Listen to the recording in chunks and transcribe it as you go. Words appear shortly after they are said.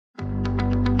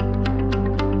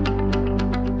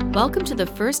Welcome to the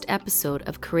first episode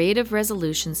of Creative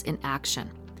Resolutions in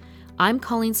Action. I'm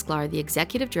Colleen Sklar, the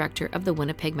Executive Director of the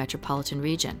Winnipeg Metropolitan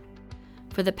Region.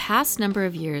 For the past number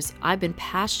of years, I've been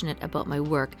passionate about my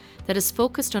work that is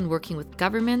focused on working with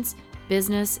governments,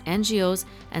 business, NGOs,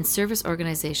 and service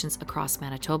organizations across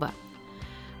Manitoba.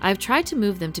 I've tried to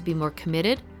move them to be more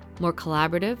committed, more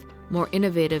collaborative, more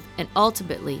innovative, and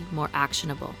ultimately more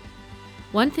actionable.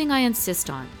 One thing I insist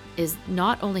on is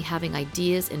not only having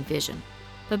ideas and vision,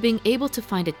 but being able to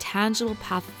find a tangible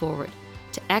path forward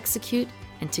to execute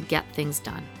and to get things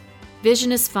done. Vision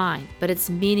is fine, but it's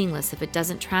meaningless if it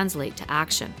doesn't translate to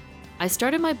action. I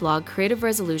started my blog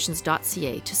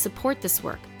creativeresolutions.ca to support this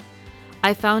work.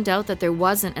 I found out that there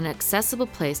wasn't an accessible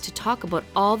place to talk about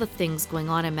all the things going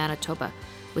on in Manitoba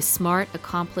with smart,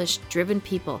 accomplished, driven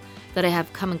people that I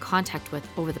have come in contact with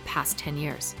over the past 10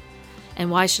 years.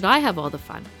 And why should I have all the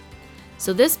fun?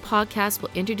 So this podcast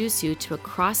will introduce you to a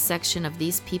cross-section of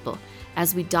these people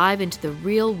as we dive into the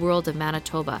real world of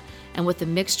Manitoba, and with a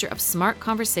mixture of smart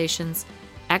conversations,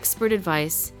 expert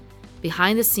advice,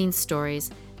 behind-the-scenes stories,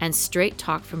 and straight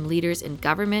talk from leaders in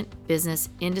government, business,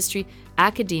 industry,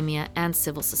 academia, and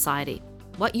civil society.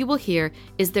 What you will hear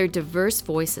is their diverse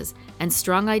voices and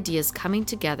strong ideas coming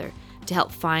together to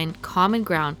help find common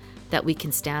ground that we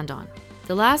can stand on.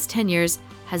 The last 10 years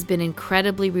has been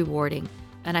incredibly rewarding,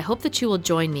 and I hope that you will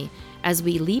join me as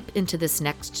we leap into this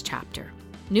next chapter.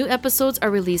 New episodes are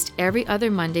released every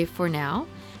other Monday for now,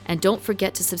 and don't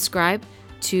forget to subscribe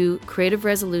to Creative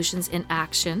Resolutions in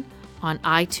Action on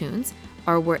iTunes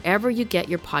or wherever you get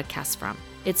your podcasts from.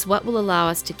 It's what will allow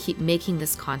us to keep making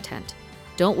this content.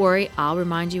 Don't worry, I'll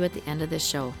remind you at the end of this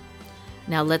show.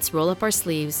 Now let's roll up our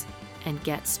sleeves and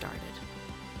get started.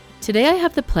 Today I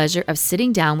have the pleasure of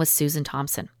sitting down with Susan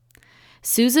Thompson.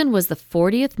 Susan was the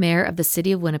 40th mayor of the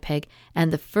city of Winnipeg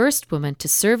and the first woman to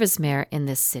serve as mayor in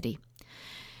this city.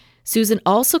 Susan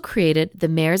also created the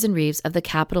Mayors and Reeves of the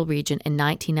Capital Region in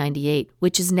 1998,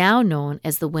 which is now known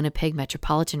as the Winnipeg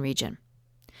Metropolitan Region.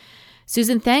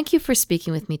 Susan, thank you for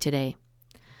speaking with me today.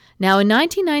 Now, in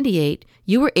 1998,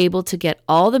 you were able to get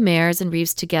all the mayors and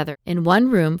reeves together in one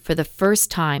room for the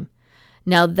first time.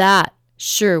 Now, that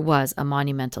sure was a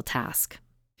monumental task.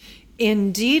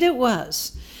 Indeed it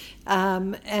was.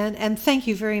 And thank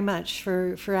you very much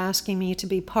for asking me to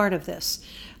be part of this.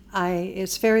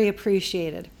 It's very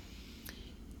appreciated.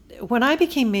 When I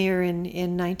became mayor in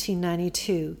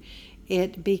 1992,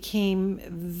 it became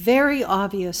very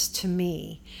obvious to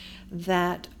me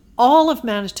that all of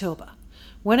Manitoba,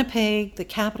 Winnipeg, the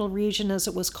Capital Region as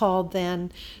it was called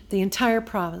then, the entire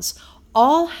province,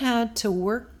 all had to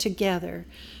work together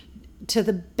to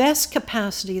the best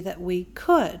capacity that we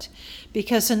could,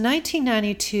 because in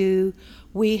 1992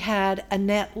 we had a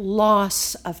net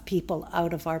loss of people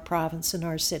out of our province and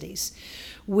our cities.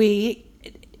 We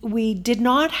did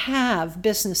not have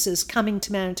businesses coming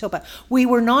to Manitoba. We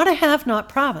were not a have-not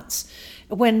province.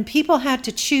 When people had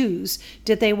to choose,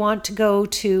 did they want to go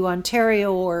to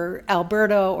Ontario or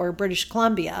Alberta or British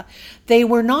Columbia, they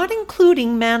were not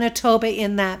including Manitoba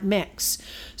in that mix.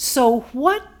 So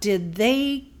what did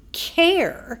they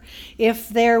care if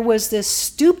there was this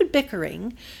stupid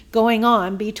bickering going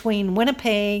on between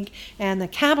Winnipeg and the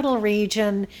Capital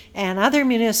Region and other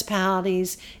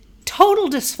municipalities? Total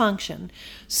dysfunction.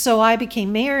 So I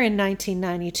became mayor in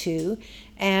 1992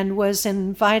 and was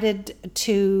invited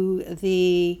to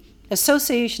the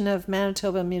Association of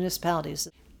Manitoba Municipalities.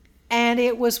 And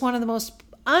it was one of the most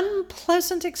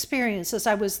unpleasant experiences.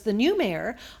 I was the new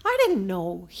mayor. I didn't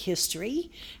know history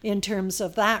in terms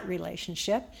of that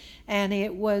relationship. And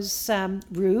it was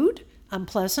rude,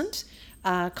 unpleasant,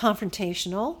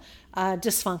 confrontational,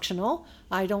 dysfunctional.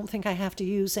 I don't think I have to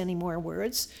use any more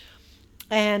words.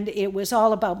 And it was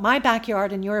all about my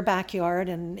backyard and your backyard,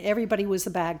 and everybody was the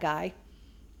bad guy.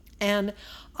 And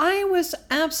I was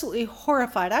absolutely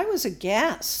horrified. I was a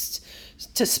guest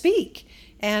to speak.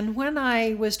 And when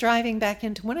I was driving back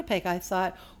into Winnipeg, I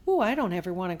thought, oh, I don't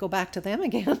ever want to go back to them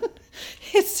again.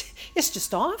 It's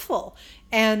just awful.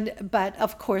 But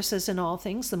of course, as in all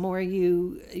things, the more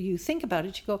you think about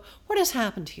it, you go, what has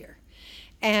happened here?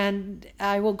 And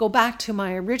I will go back to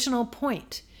my original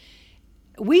point.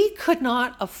 We could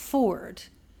not afford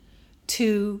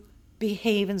to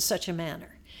behave in such a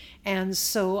manner. And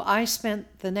so I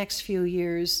spent the next few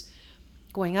years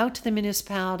going out to the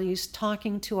municipalities,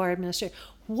 talking to our administrators.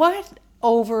 What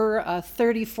over a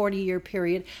 30, 40-year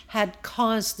period had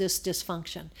caused this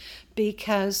dysfunction?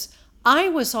 Because I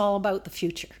was all about the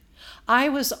future. I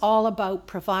was all about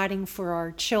providing for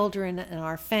our children and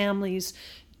our families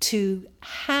to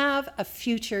have a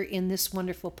future in this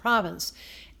wonderful province.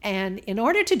 And in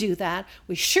order to do that,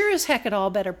 we sure as heck all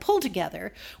better pull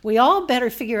together. We all better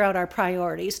figure out our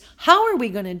priorities. How are we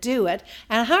going to do it?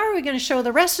 And how are we going to show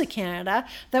the rest of Canada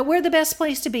that we're the best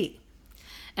place to be?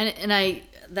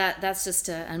 That's just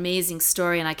an amazing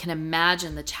story, and I can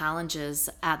imagine the challenges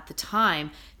at the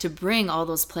time to bring all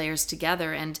those players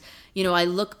together. And I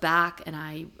look back and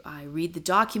I read the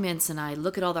documents and I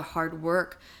look at all the hard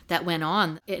work that went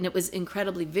on, and it was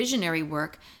incredibly visionary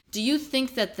work. Do you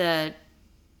think that the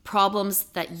problems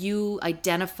that you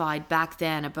identified back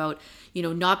then about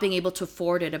not being able to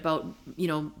afford it, about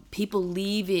people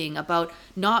leaving, about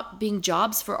not being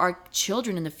jobs for our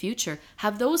children in the future,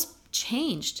 have those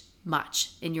changed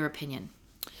much in your opinion?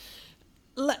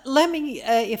 Let me,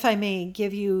 if I may,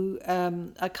 give you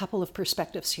a couple of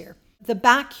perspectives here. The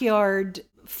backyard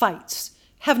fights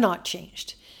have not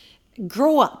changed.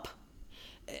 Grow up.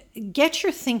 Get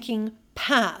your thinking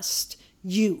past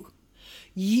you.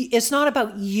 It's not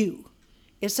about you.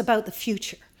 It's about the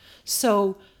future.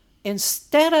 So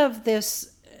instead of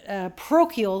this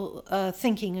parochial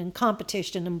thinking and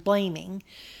competition and blaming,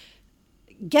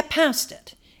 get past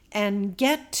it and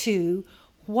get to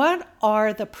what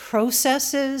are the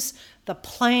processes, the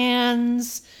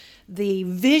plans, the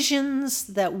visions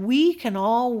that we can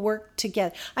all work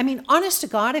together. I mean, honest to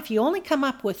God, if you only come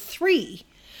up with 3,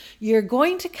 you're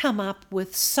going to come up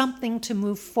with something to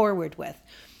move forward with.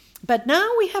 But now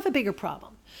we have a bigger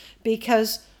problem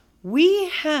because we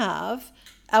have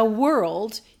a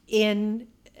world in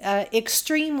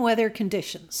extreme weather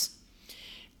conditions.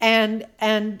 And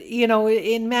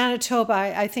in Manitoba,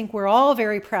 I think we're all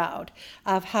very proud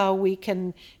of how we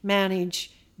can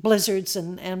manage blizzards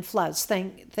and floods.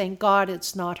 Thank God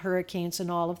it's not hurricanes and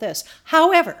all of this.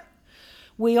 However,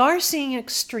 we are seeing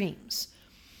extremes.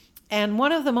 And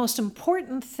one of the most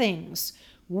important things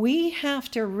we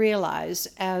have to realize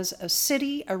as a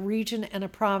city, a region, and a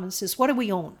province is, what do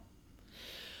we own?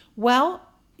 Well,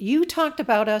 you talked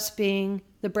about us being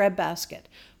the breadbasket.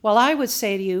 Well, I would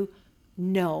say to you,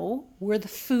 no, we're the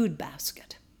food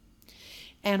basket.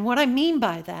 And what I mean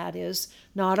by that is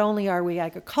not only are we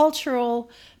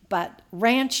agricultural, but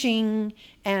ranching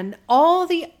and all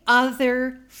the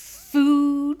other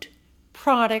food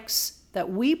products that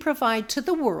we provide to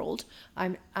the world.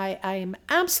 I am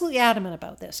absolutely adamant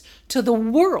about this, to the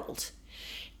world.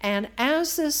 And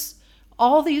as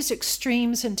all these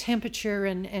extremes in temperature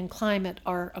and climate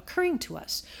are occurring to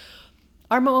us,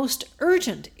 our most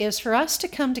urgent is for us to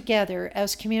come together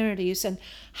as communities. And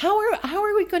how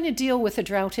are we going to deal with the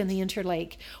drought in the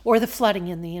Interlake or the flooding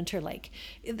in the Interlake?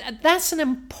 That's an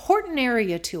important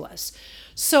area to us.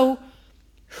 So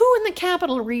who in the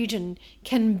capital region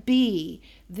can be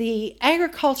the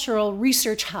agricultural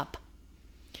research hub?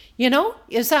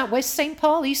 Is that West St.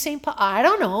 Paul, East St. Paul? I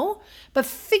don't know. But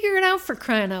figure it out, for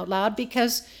crying out loud,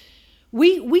 because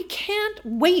we can't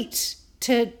wait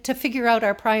to figure out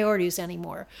our priorities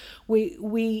anymore.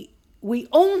 We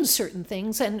own certain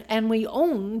things, and we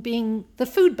own being the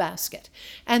food basket.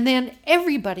 And then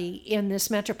everybody in this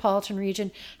metropolitan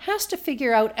region has to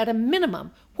figure out at a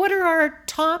minimum, what are our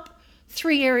top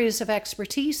 3 areas of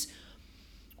expertise?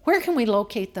 Where can we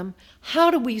locate them? How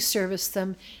do we service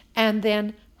them? And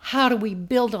then how do we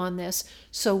build on this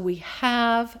so we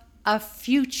have a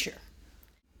future?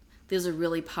 These are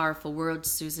really powerful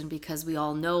words, Susan, because we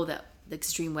all know that the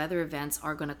extreme weather events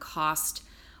are going to cost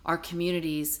our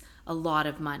communities a lot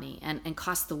of money and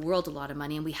cost the world a lot of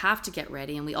money, and we have to get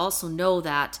ready. And we also know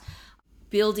that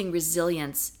building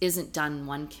resilience isn't done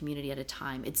one community at a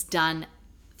time. It's done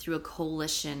through a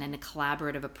coalition and a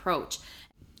collaborative approach.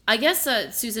 I guess,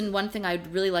 Susan, one thing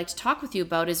I'd really like to talk with you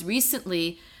about is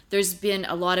recently there's been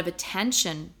a lot of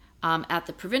attention at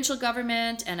the provincial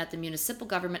government and at the municipal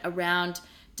government around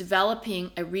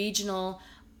developing a regional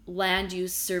land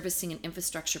use, servicing, and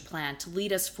infrastructure plan to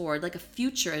lead us forward, like a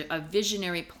future, a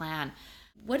visionary plan.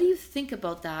 What do you think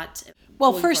about that?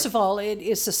 Well, first of all, it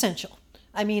is essential.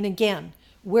 I mean, again,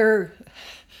 we're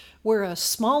a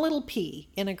small little pea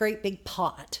in a great big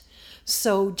pot.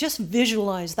 So just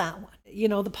visualize that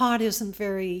one. The pot isn't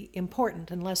very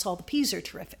important unless all the peas are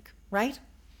terrific, right?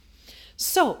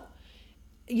 So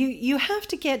you have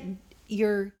to get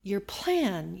your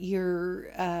plan,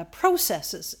 your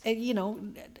processes,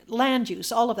 land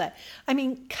use, all of that. I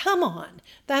mean, come on,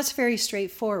 that's very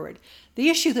straightforward. The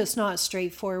issue that's not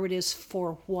straightforward is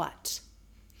for what?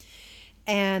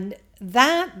 And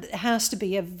that has to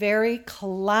be a very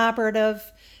collaborative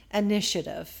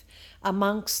initiative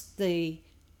amongst the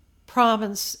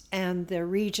province and the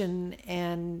region,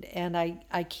 and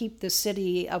I keep the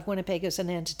city of Winnipeg as an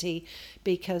entity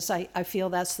because I feel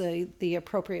that's the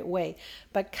appropriate way.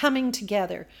 But coming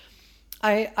together,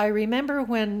 I remember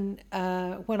when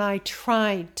I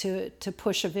tried to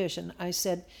push a vision, I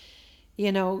said,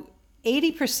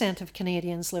 80% of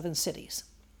Canadians live in cities.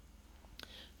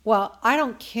 Well, I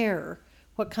don't care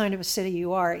what kind of a city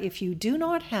you are. If you do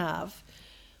not have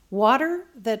water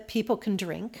that people can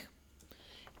drink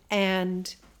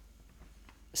and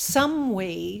some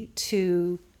way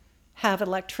to have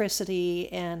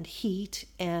electricity and heat,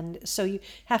 and so you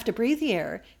have to breathe the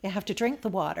air, you have to drink the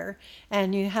water,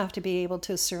 and you have to be able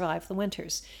to survive the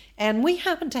winters. And we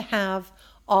happen to have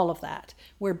all of that.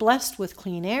 We're blessed with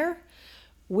clean air.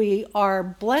 We are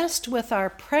blessed with our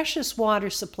precious water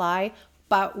supply,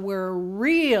 but we're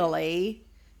really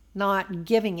not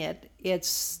giving it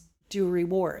its due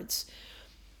rewards.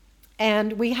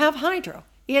 And we have hydro.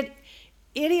 It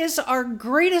is our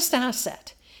greatest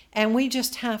asset, and we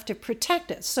just have to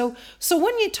protect it. So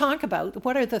when you talk about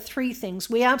what are the three things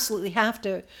we absolutely have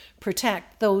to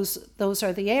protect, those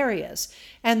are the areas.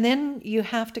 And then you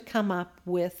have to come up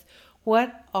with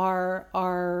what are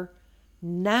our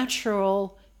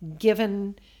natural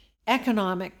given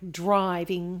economic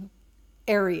driving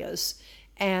areas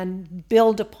and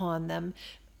build upon them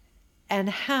and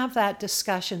have that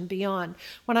discussion beyond.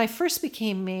 When I first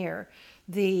became mayor,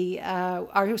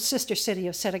 our sister city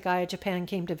of Setagaya, Japan,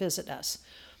 came to visit us.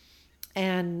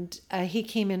 And he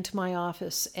came into my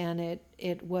office, and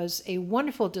it was a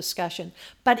wonderful discussion.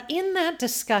 But in that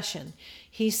discussion,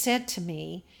 he said to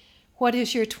me, "What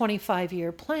is your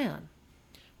 25-year plan?"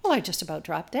 Well, I just about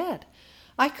dropped dead.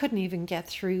 I couldn't even get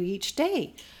through each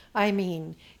day. I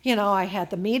mean, I had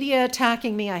the media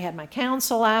attacking me. I had my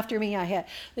counsel after me. I had,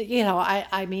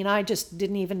 I just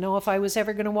didn't even know if I was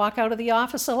ever going to walk out of the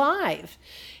office alive.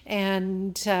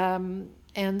 And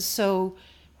so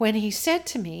when he said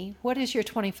to me, "What is your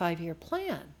 25-year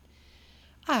plan?"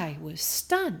 I was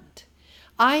stunned.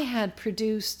 I had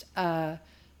produced a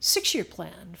 6-year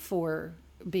plan for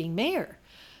being mayor,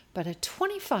 but a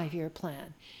 25-year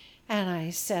plan. And I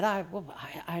said,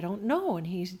 I don't know.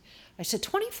 And I said,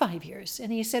 25 years.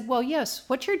 And he said, "Well, yes,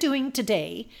 what you're doing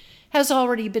today has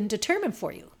already been determined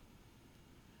for you."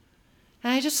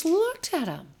 And I just looked at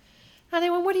him. And I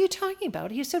went, "What are you talking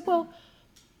about?" He said, "Well,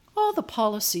 all the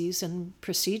policies and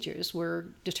procedures were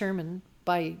determined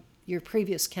by your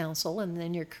previous council and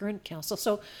then your current council.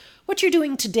 So what you're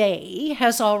doing today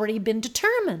has already been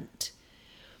determined."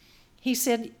 He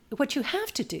said, "What you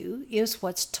have to do is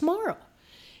what's tomorrow.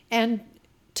 And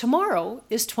tomorrow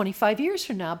is 25 years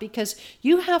from now, because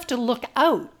you have to look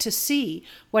out to see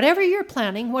whatever you're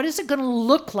planning, what is it going to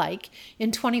look like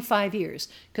in 25 years?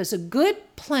 Because a good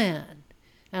plan,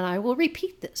 and I will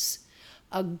repeat this,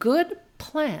 a good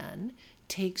plan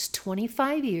takes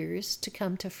 25 years to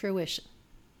come to fruition."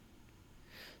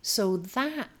 So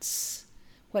that's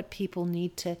what people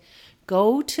need to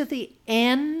go to the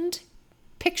end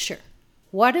picture.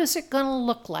 What is it going to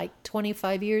look like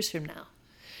 25 years from now?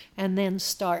 And then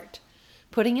start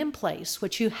putting in place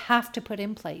what you have to put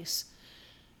in place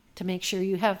to make sure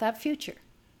you have that future.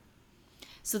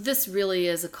 So this really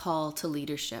is a call to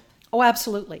leadership. Oh,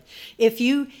 absolutely.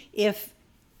 If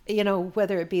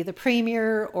whether it be the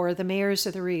premier or the mayors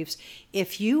or the reeves,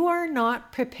 if you are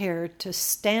not prepared to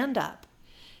stand up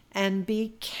and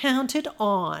be counted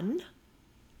on,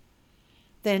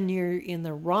 then you're in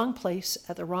the wrong place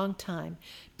at the wrong time,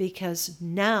 because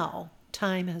now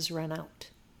time has run out.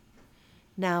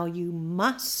 Now you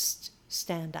must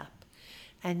stand up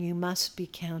and you must be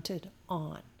counted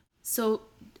on. So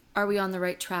are we on the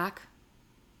right track,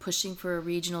 pushing for a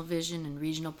regional vision and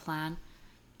regional plan?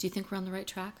 Do you think we're on the right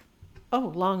track?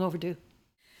 Oh, long overdue.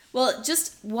 Well,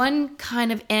 just one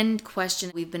kind of end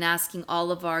question we've been asking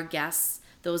all of our guests,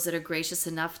 those that are gracious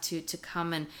enough to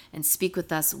come and speak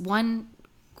with us. One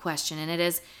question, and it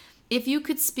is, if you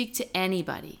could speak to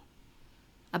anybody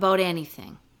about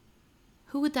anything,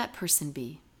 who would that person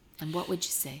be, and what would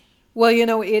you say? Well,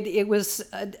 it was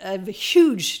a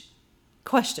huge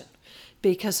question,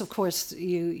 because of course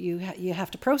you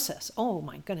have to process. Oh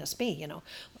my goodness me,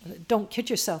 don't kid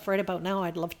yourself. Right about now,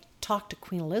 I'd love to talk to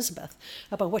Queen Elizabeth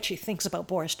about what she thinks about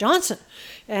Boris Johnson,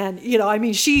 and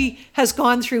she has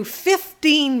gone through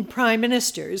 15 prime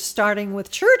ministers, starting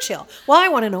with Churchill. Well, I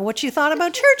want to know what she thought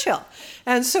about Churchill,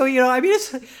 and so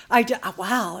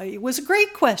wow, it was a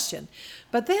great question.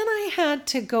 But then I had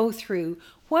to go through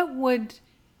what would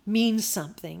mean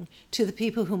something to the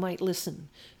people who might listen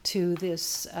to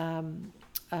this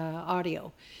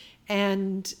audio.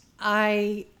 And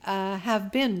I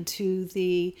have been to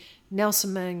the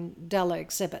Nelson Mandela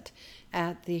exhibit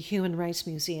at the Human Rights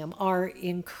Museum, our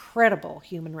incredible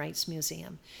Human Rights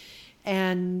Museum.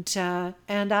 And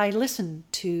I listened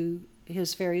to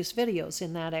his various videos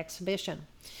in that exhibition.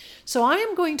 So I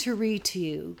am going to read to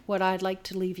you what I'd like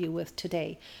to leave you with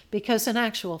today, because in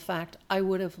actual fact, I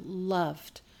would have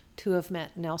loved to have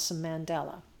met Nelson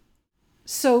Mandela.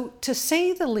 So to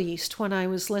say the least, when I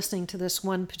was listening to this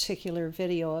one particular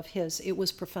video of his, it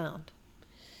was profound.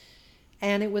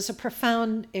 And it was a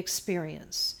profound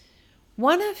experience.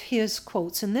 One of his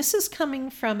quotes, and this is coming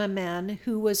from a man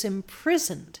who was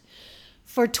imprisoned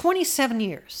for 27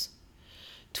 years.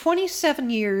 27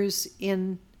 years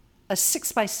in a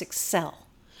 6x6 cell.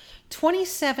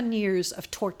 27 years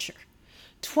of torture.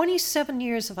 27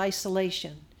 years of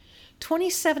isolation.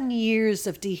 27 years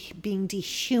of being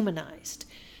dehumanized.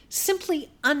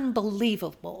 Simply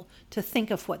unbelievable to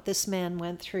think of what this man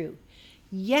went through.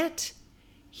 Yet,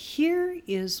 here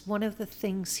is one of the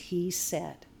things he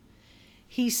said.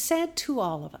 He said to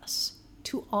all of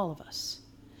us,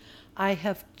 I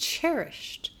have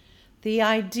cherished the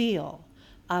ideal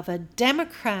of a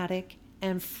democratic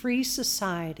and free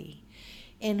society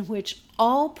in which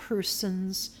all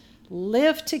persons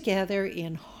live together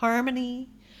in harmony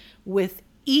with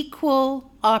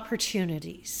equal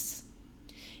opportunities.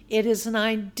 It is an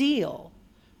ideal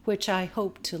which I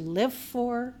hope to live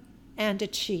for and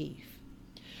achieve.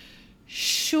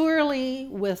 Surely,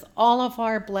 with all of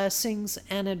our blessings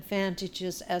and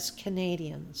advantages as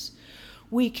Canadians,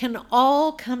 we can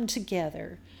all come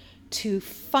together to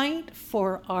fight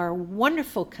for our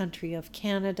wonderful country of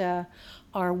Canada,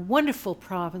 our wonderful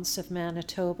province of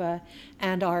Manitoba,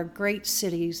 and our great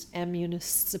cities and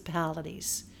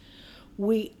municipalities.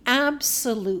 We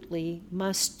absolutely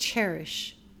must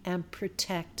cherish and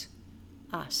protect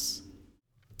us.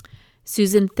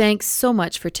 Susan, thanks so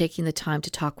much for taking the time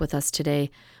to talk with us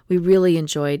today. We really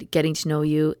enjoyed getting to know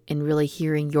you and really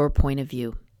hearing your point of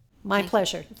view. My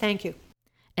pleasure. Thank you.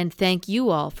 And thank you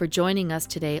all for joining us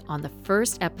today on the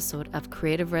first episode of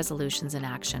Creative Resolutions in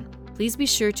Action. Please be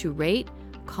sure to rate,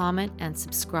 comment, and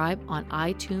subscribe on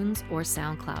iTunes or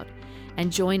SoundCloud.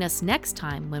 And join us next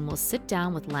time when we'll sit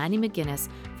down with Lanny McGuinness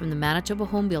from the Manitoba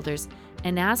Home Builders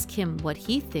and ask him what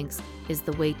he thinks is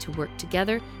the way to work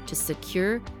together to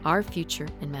secure our future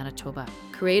in Manitoba.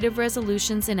 Creative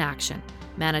Resolutions in Action.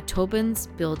 Manitobans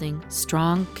building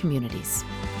strong communities.